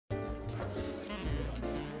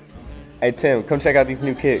Hey Tim, come check out these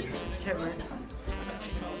new kicks. Yeah, man.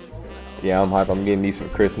 Yeah, I'm hyped. I'm getting these for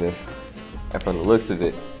Christmas. And from the looks of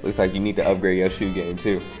it, looks like you need to upgrade your shoe game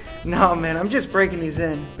too. No, man, I'm just breaking these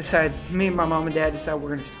in. Besides, me and my mom and dad decided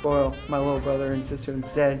we're gonna spoil my little brother and sister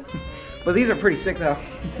instead. But these are pretty sick though.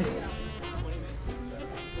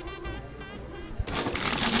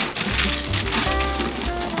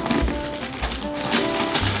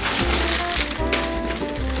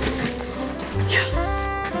 Yes!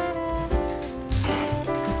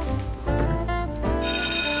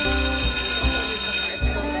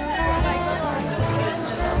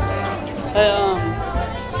 Hey,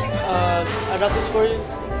 I got this for you.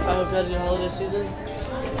 I hope you had a good holiday season.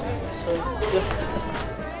 So, yeah.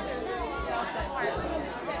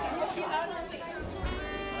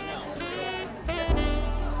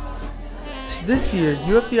 This year,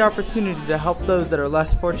 you have the opportunity to help those that are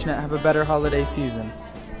less fortunate have a better holiday season.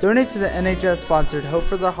 Donate to the NHS-sponsored Hope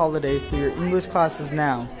for the Holidays through your English classes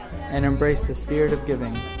now, and embrace the spirit of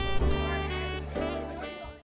giving.